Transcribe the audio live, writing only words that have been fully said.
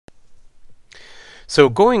So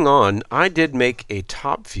going on, I did make a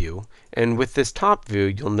top view, and with this top view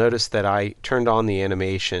you'll notice that I turned on the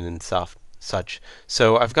animation and such.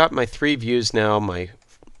 So I've got my three views now, my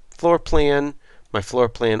floor plan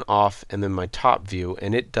off, and then my top view,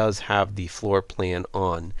 and it does have the floor plan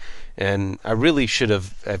on. And I really should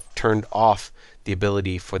have turned off the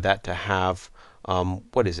ability for that to have,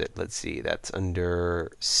 what is it? Let's see, that's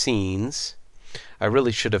under scenes. I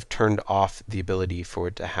really should have turned off the ability for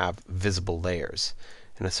it to have visible layers.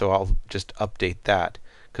 And so I'll just update that,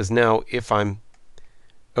 because now if I'm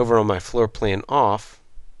over on my floor plan off,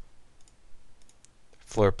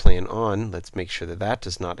 floor plan on, let's make sure that that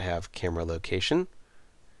does not have camera location.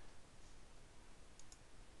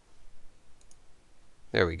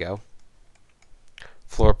 There we go.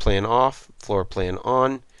 Floor plan off, floor plan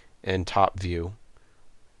on, and top view.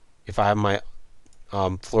 If I have my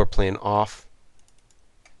floor plan off,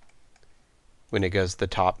 when it goes to the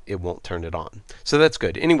top, it won't turn it on. So that's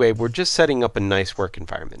good. Anyway, we're just setting up a nice work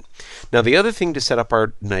environment. Now the other thing to set up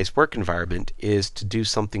our nice work environment is to do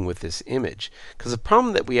something with this image. Because the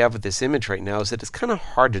problem that we have with this image right now is that it's kind of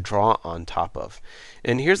hard to draw on top of.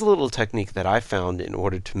 And here's a little technique that I found in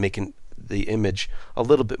order to make the image a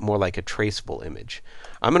little bit more like a traceable image.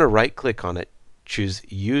 I'm going to right click on it, choose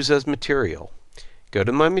Use as Material, go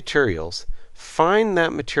to my materials, find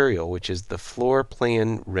that material, which is the floor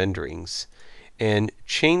plan renderings, and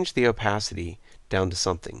change the opacity down to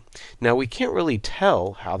something. Now we can't really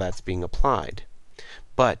tell how that's being applied,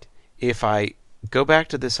 but if I go back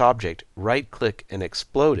to this object, right click and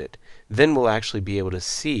explode it, then we'll actually be able to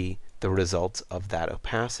see the results of that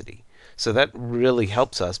opacity. So that really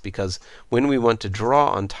helps us, because when we want to draw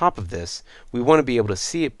on top of this, we want to be able to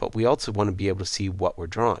see it, but we also want to be able to see what we're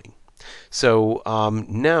drawing. So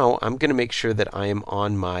now I'm going to make sure that I am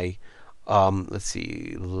on my let's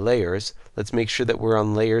see, layers. Let's make sure that we're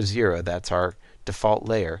on layer 0. That's our default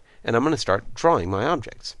layer. And I'm going to start drawing my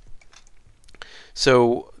objects.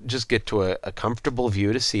 So just get to a comfortable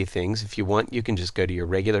view to see things. If you want, you can just go to your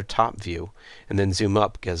regular top view and then zoom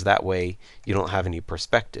up, because that way you don't have any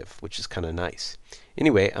perspective, which is kind of nice.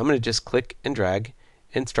 Anyway, I'm going to just click and drag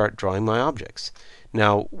and start drawing my objects.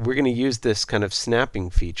 Now we're going to use this kind of snapping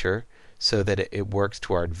feature so that it works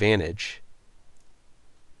to our advantage.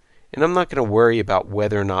 And I'm not going to worry about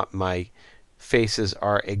whether or not my faces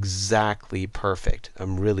are exactly perfect.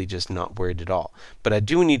 I'm really just not worried at all. But I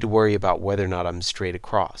do need to worry about whether or not I'm straight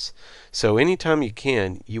across. So anytime you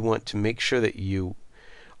can, you want to make sure that you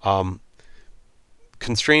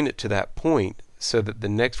constrain it to that point so that the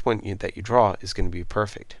next one that you draw is going to be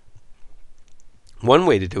perfect. One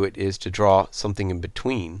way to do it is to draw something in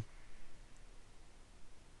between.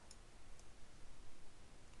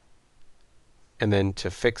 And then to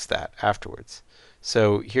fix that afterwards.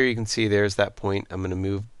 So here you can see there's that point. I'm going to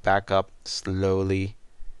move back up slowly,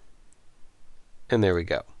 and there we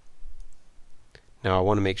go. Now I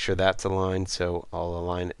want to make sure that's aligned, so I'll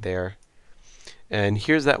align it there. And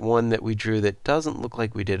here's that one that we drew that doesn't look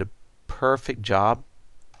like we did a perfect job,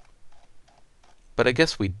 but I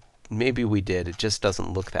guess maybe we did. It just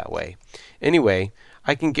doesn't look that way. Anyway,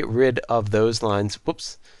 I can get rid of those lines,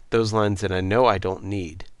 those lines that I know I don't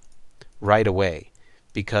need right away,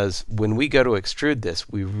 because when we go to extrude this,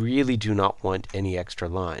 we really do not want any extra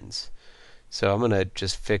lines. So I'm going to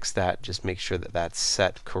just fix that, just make sure that that's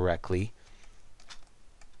set correctly.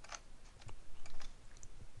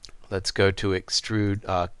 Let's go to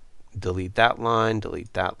extrude, delete that line,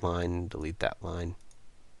 delete that line, delete that line.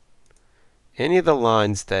 Any of the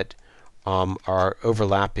lines that are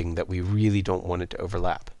overlapping that we really don't want it to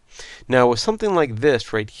overlap. Now with something like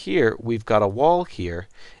this right here, we've got a wall here,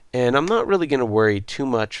 and I'm not really going to worry too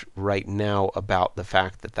much right now about the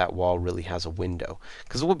fact that that wall really has a window,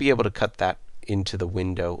 because we'll be able to cut that into the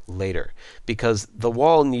window later, because the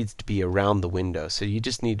wall needs to be around the window, so you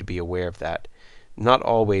just need to be aware of that. Not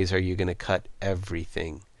always are you going to cut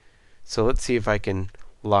everything. So let's see if I can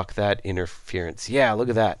lock that interference. Yeah, look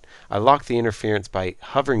at that. I lock the interference by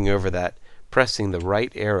hovering over that, pressing the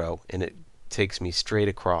right arrow, and it takes me straight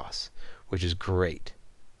across, which is great.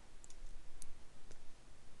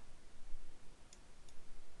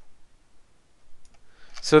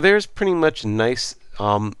 So there's pretty much a nice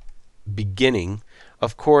beginning.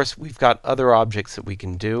 Of course, we've got other objects that we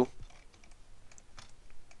can do.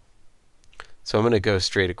 So I'm going to go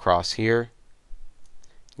straight across here.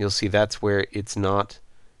 You'll see that's where it's not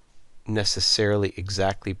necessarily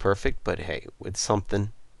exactly perfect, but hey, it's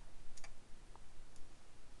something.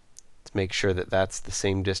 Let's make sure that that's the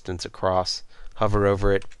same distance across. Hover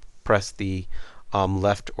over it, press the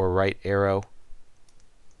left or right arrow,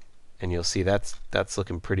 and you'll see that's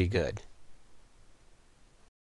looking pretty good.